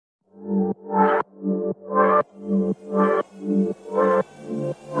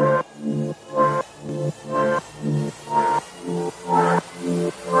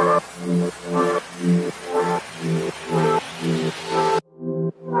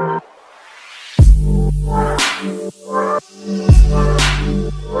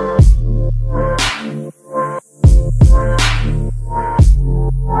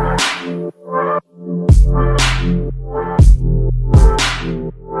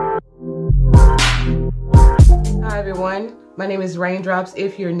My name is Raindrops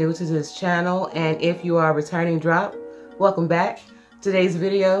if you're new to this channel, and if you are a returning drop, welcome back. Today's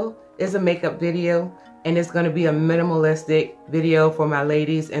video is a makeup video, and it's going to be a minimalistic video for my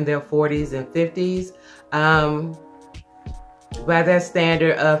ladies in their 40s and 50s. By that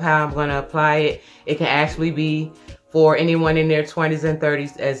standard of how I'm going to apply it, it can actually be for anyone in their 20s and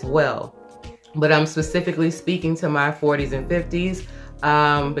 30s as well. But I'm specifically speaking to my 40s and 50s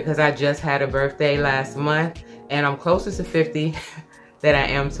because I just had a birthday last month. And I'm closer to 50 than I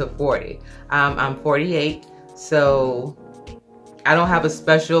am to 40. I'm 48, so I don't have a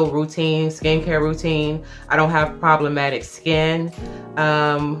special routine, skincare routine. I don't have problematic skin,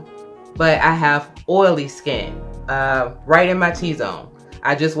 but I have oily skin, right in my T-zone.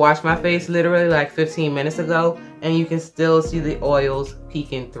 I just washed my face literally like 15 minutes ago, and you can still see the oils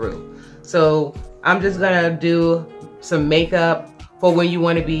peeking through. So I'm just gonna do some makeup for when you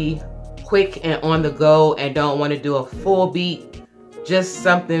wanna be quick and on the go and don't want to do a full beat, just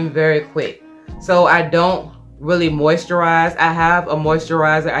something very quick. So I don't really moisturize. I have a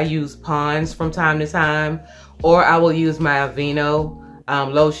moisturizer. I use Pond's from time to time, or I will use my Aveeno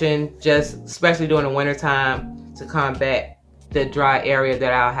lotion, just especially during the winter time to combat the dry area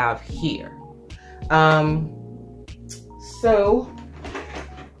that I'll have here. So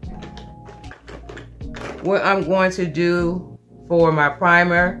what I'm going to do for my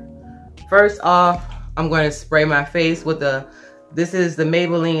primer, first off, I'm going to spray my face with this is the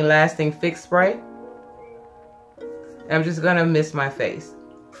Maybelline Lasting Fix Spray. And I'm just going to mist my face.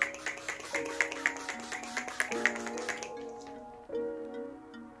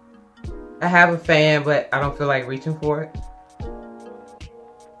 I have a fan, but I don't feel like reaching for it.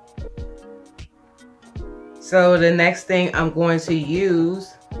 So the next thing I'm going to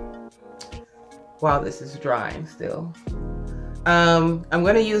use, while this is drying still, I'm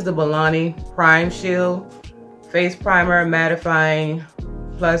going to use the Milani Prime Shield Face Primer Mattifying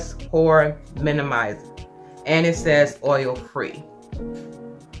Plus Pore Minimizer. And it says oil free.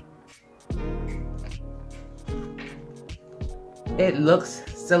 It looks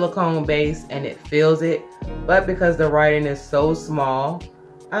silicone based and it feels it, but because the writing is so small,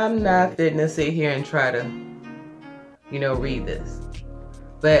 I'm not fitting to sit here and try to, read this.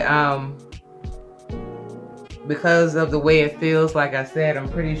 But because of the way it feels, like I said, I'm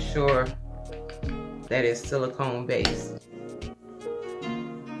pretty sure that it's silicone based.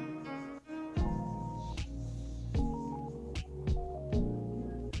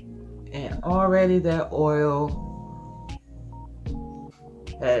 And already that oil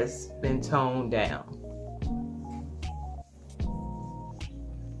has been toned down.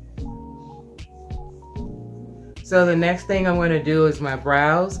 So the next thing I'm going to do is my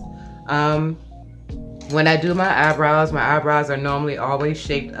brows. When I do my eyebrows are normally always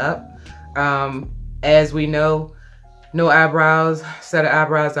shaped up. As we know, no set of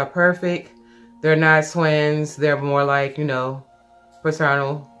eyebrows are perfect. They're not twins. They're more like,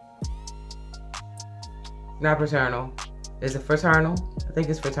 fraternal. Not fraternal. Is it fraternal? I think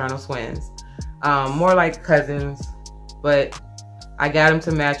it's fraternal twins. More like cousins, but I got them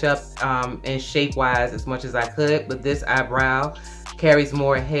to match up in shape-wise as much as I could. But this eyebrow carries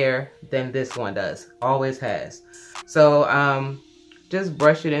more hair than this one does. Always has. So just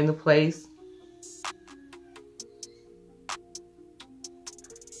brush it into place.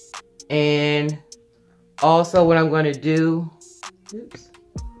 And also what I'm going to do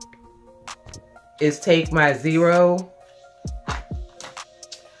is take my Zero.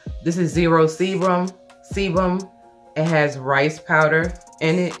 This is Zero Sebum. It has rice powder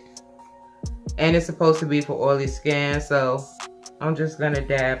in it. And it's supposed to be for oily skin. So I'm just going to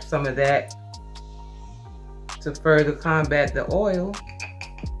dab some of that to further combat the oil.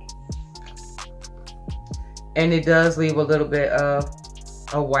 And it does leave a little bit of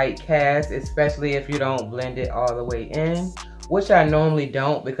a white cast, especially if you don't blend it all the way in, which I normally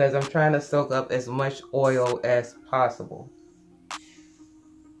don't because I'm trying to soak up as much oil as possible.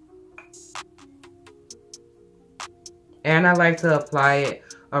 And I like to apply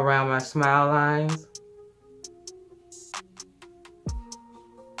it around my smile lines.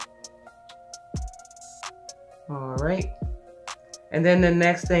 All right. And then the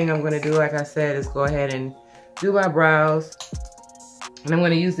next thing I'm going to do, like I said, is go ahead and do my brows. And I'm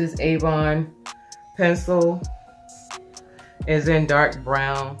going to use this Avon pencil. It's in dark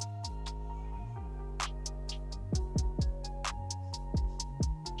brown.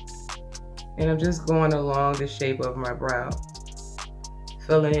 And I'm just going along the shape of my brow,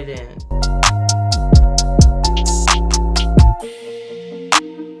 filling it in.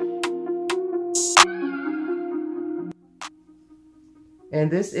 And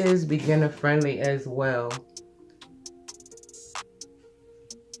this is beginner friendly as well.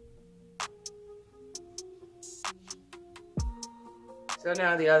 So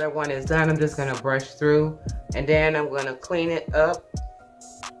now the other one is done. I'm just gonna brush through, and then I'm gonna clean it up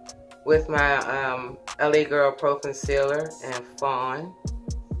with my LA Girl Pro Concealer and Fawn.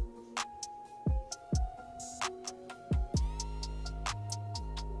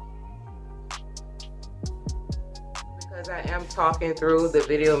 Because I am talking through, the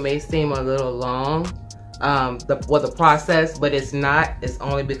video may seem a little long, the process, but it's not. It's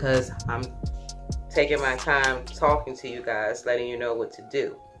only because I'm taking my time talking to you guys, letting you know what to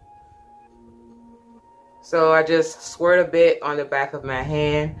do. So I just squirt a bit on the back of my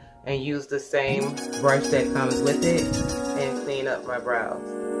hand and use the same brush that comes with it and clean up my brows.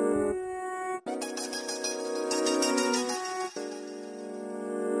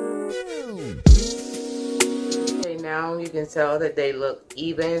 Okay, now you can tell that they look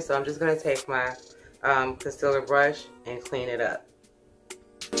even, so I'm just gonna take my concealer brush and clean it up.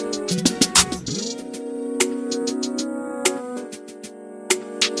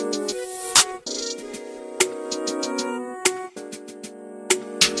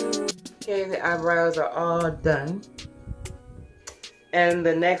 Okay, the eyebrows are all done. And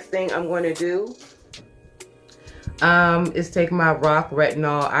the next thing I'm going to do is take my Rock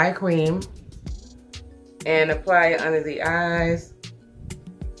Retinol eye cream and apply it under the eyes.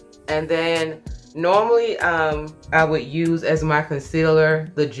 And then normally I would use as my concealer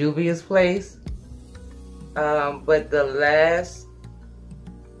the Juvia's Place. But the last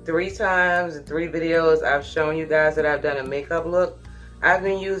 3 times in 3 videos I've shown you guys that I've done a makeup look, I've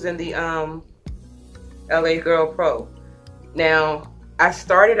been using the LA Girl Pro. Now, I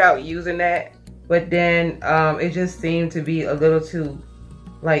started out using that, but then it just seemed to be a little too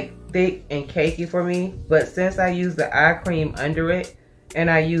like thick and cakey for me. But since I use the eye cream under it, and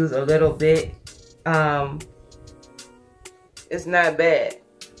I use a little bit, it's not bad.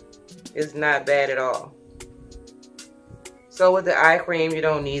 It's not bad at all. So with the eye cream, you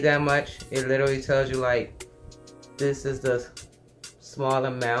don't need that much. It literally tells you like, this is the small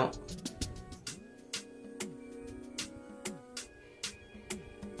amount.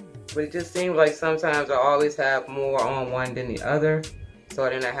 But it just seems like sometimes I always have more on one than the other, so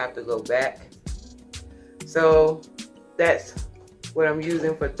then I have to go back. So that's what I'm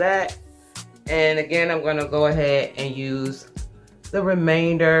using for that. And again, I'm gonna go ahead and use the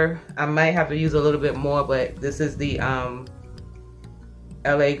remainder. I might have to use a little bit more, but this is the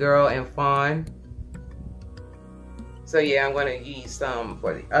LA Girl and Fawn. So yeah, I'm gonna use some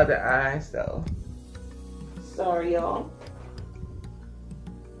for the other eye, so sorry y'all.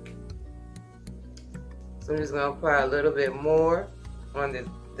 So I'm just gonna apply a little bit more on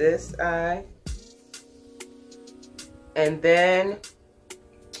this eye. And then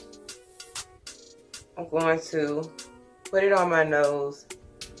I'm going to put it on my nose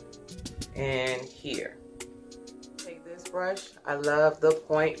and here. Take this brush. I love the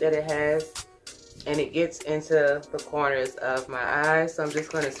point that it has, and it gets into the corners of my eyes. So I'm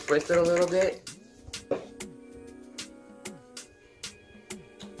just going to spritz it a little bit.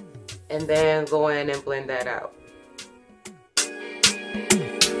 And then go in and blend that out.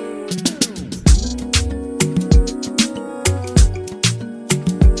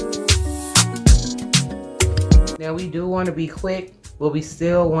 Now we do want to be quick, but we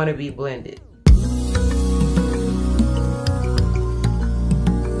still want to be blended.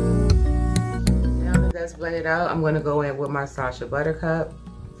 That's blended out, I'm going to go in with my Sacha Buttercup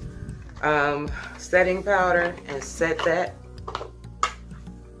setting powder and set that.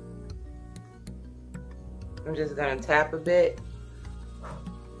 I'm just going to tap a bit,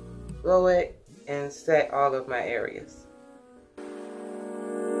 blow it, and set all of my areas.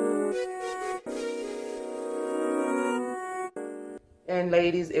 And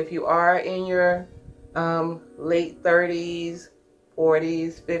ladies, if you are in your late 30s,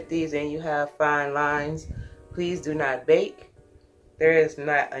 40s, 50s, and you have fine lines, please do not bake. There is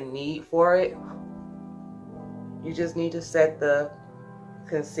not a need for it. You just need to set the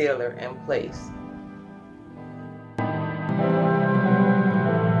concealer in place.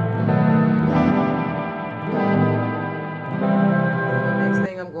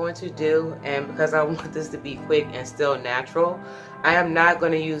 going to do, and because I want this to be quick and still natural, I am not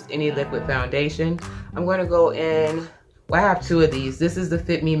going to use any liquid foundation. I'm going to go in, well, I have two of these. This is the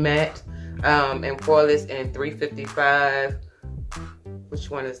Fit Me Matte and Poreless in 355. Which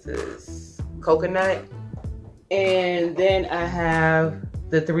one is this? Coconut. And then I have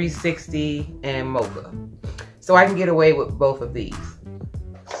the 360 and Mocha. So I can get away with both of these.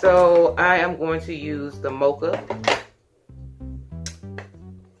 So I am going to use the Mocha.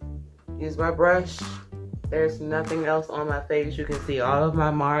 Use my brush. There's nothing else on my face. You can see all of my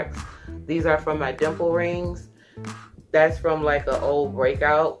marks. These are from my dimple rings. That's from like an old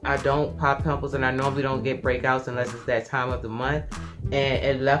breakout. I don't pop pimples, and I normally don't get breakouts unless it's that time of the month. And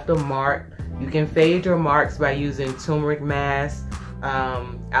it left a mark. You can fade your marks by using turmeric mask,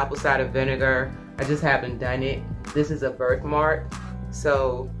 apple cider vinegar. I just haven't done it. This is a birthmark.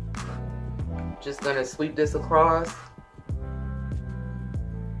 So just gonna sweep this across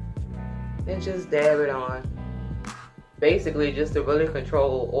and just dab it on. Basically just to really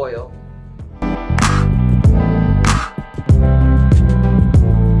control oil.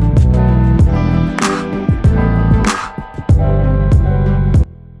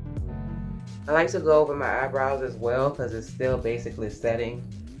 I like to go over my eyebrows as well because it's still basically setting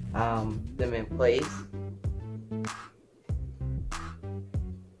them in place.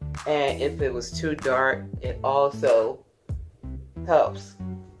 And if it was too dark, it also helps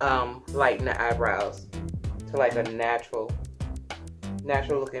lighten the eyebrows to like a natural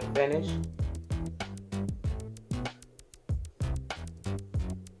looking finish.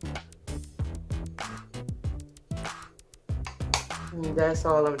 And that's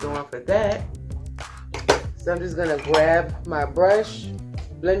all I'm doing for that. So I'm just gonna grab my brush,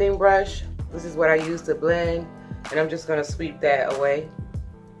 blending brush. This is what I use to blend, and I'm just gonna sweep that away.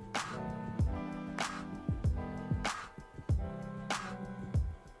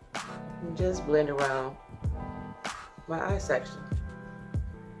 And just blend around my eye section.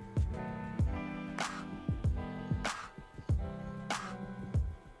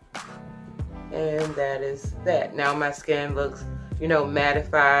 And that is that. Now my skin looks, you know,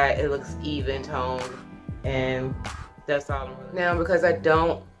 mattified. It looks even toned. And that's all I'm really. Now, because I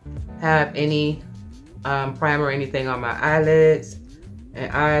don't have any primer or anything on my eyelids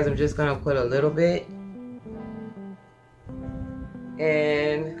and eyes, I'm just gonna put a little bit.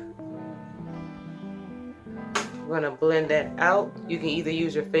 And I'm gonna blend that out. You can either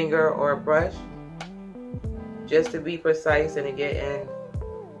use your finger or a brush just to be precise and to get in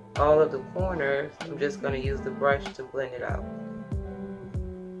all of the corners. I'm just gonna use the brush to blend it out.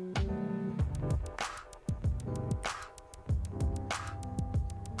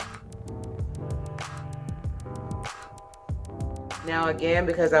 Now again,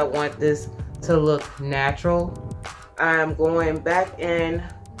 because I want this to look natural, I'm going back in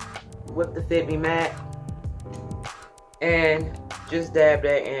with the Fit Me Matte and just dab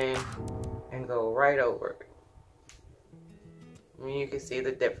that in and go right over it. And you can see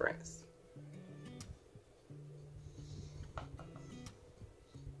the difference.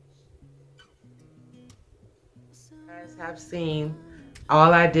 As I've seen,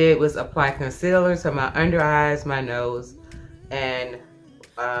 all I did was apply concealer to my under eyes, my nose, and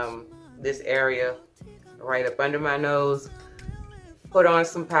this area right up under my nose. Put on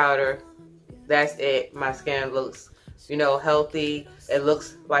some powder. That's it. My skin looks, you know, healthy. It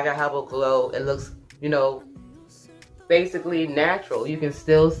looks like I have a glow. It looks, you know, basically natural. You can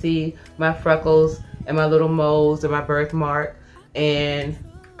still see my freckles and my little moles and my birthmark, and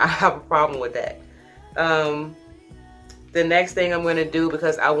I have a problem with that. The next thing I'm going to do,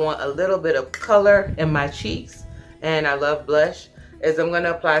 because I want a little bit of color in my cheeks and I love blush, is I'm going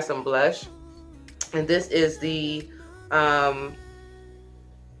to apply some blush. And this is the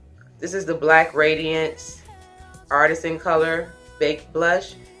Black Radiance Artisan Color Baked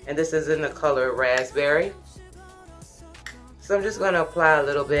Blush, and this is in the color Raspberry. So I'm just going to apply a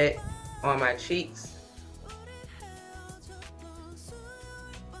little bit on my cheeks.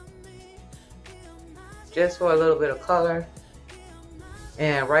 Just for a little bit of color.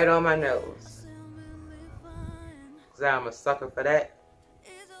 And right on my nose. Because I'm a sucker for that.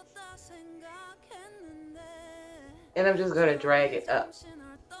 And I'm just going to drag it up.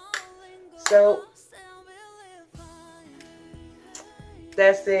 So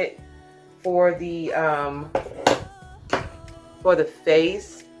that's it for the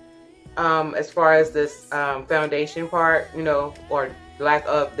face. As far as this foundation part, you know, or lack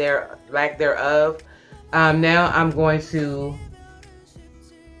thereof. Now I'm going to,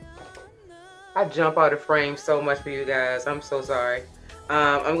 I jump out of frame so much for you guys. I'm so sorry.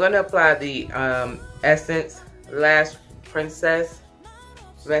 I'm going to apply the Essence Lash Princess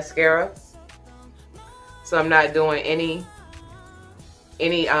mascara. So I'm not doing any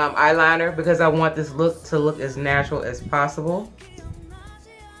eyeliner because I want this look to look as natural as possible.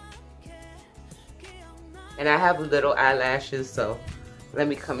 And I have little eyelashes, so let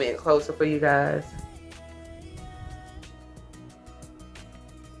me come in closer for you guys.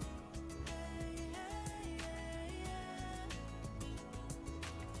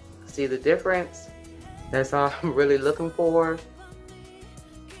 See the difference? That's all I'm really looking for.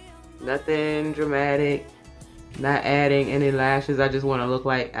 Nothing dramatic. Not adding any lashes. I just want to look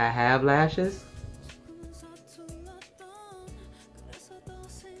like I have lashes.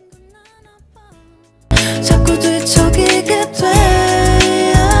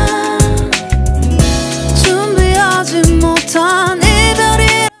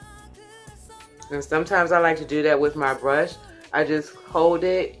 And sometimes I like to do that with my brush. I just hold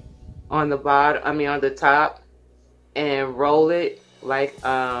it on the bottom, on the top, and roll it like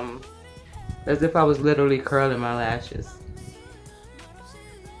as if I was literally curling my lashes.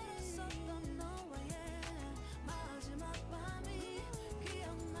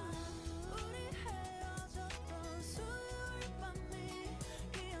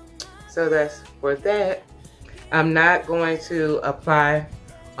 So that's for that. I'm not going to apply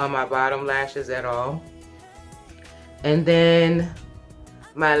on my bottom lashes at all. And then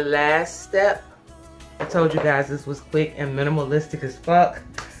my last step, I told you guys this was quick and minimalistic as fuck,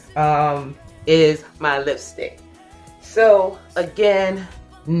 is my lipstick. So again,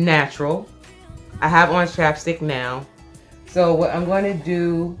 natural. I have on chapstick now. So what I'm going to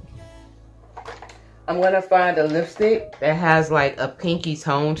do, I'm going to find a lipstick that has like a pinky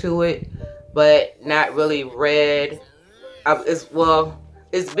tone to it, but not really red.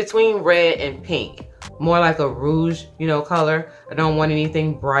 It's between red and pink. More like a rouge, color. I don't want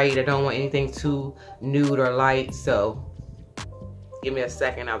anything bright. I don't want anything too nude or light. So give me a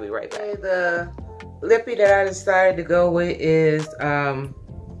second. I'll be right back. The lippy that I decided to go with is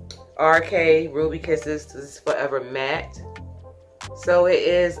RK Ruby Kisses. This is Forever Matte. So it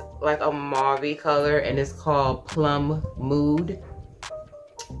is like a mauve color and it's called Plum Mood.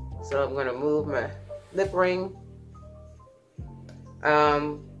 So I'm gonna move my lip ring.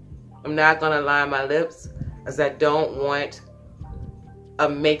 I'm not gonna line my lips as I don't want a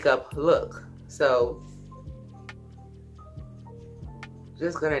makeup look. So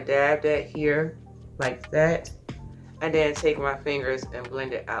just gonna dab that here like that, and then take my fingers and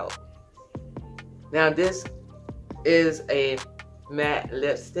blend it out. Now this is a matte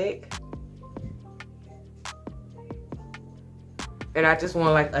lipstick, and I just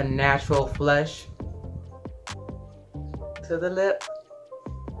want like a natural flush to the lip.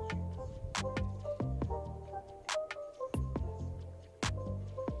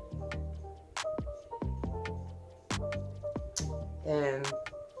 And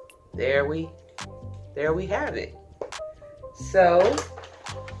there we have it. So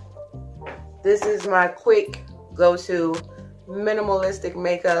this is my quick go-to minimalistic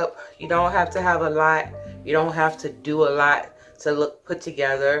makeup. You don't have to have a lot. You don't have to do a lot to look put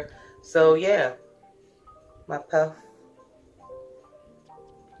together. So yeah, my puff.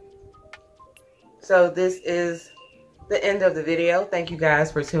 So this is the end of the video. Thank you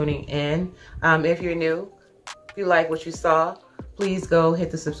guys for tuning in. If you're new, if you like what you saw, please go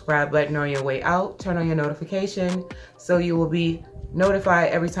hit the subscribe button on your way out. Turn on your notification so you will be notified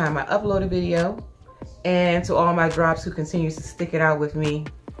every time I upload a video. And to all my drops who continues to stick it out with me,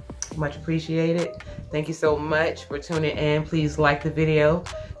 much appreciated. Thank you so much for tuning in. Please like the video,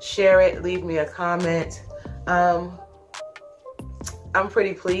 share it, leave me a comment. I'm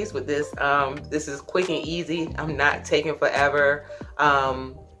pretty pleased with this. This is quick and easy. I'm not taking forever.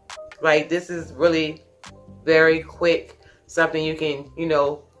 Like this is really very quick. Something you can,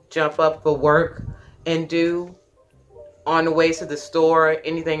 jump up for work and do on the way to the store,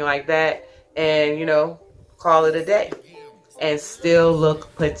 anything like that, and, call it a day and still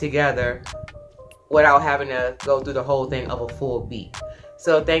look put together without having to go through the whole thing of a full beat.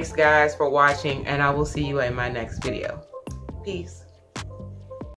 So thanks guys for watching, and I will see you in my next video. Peace.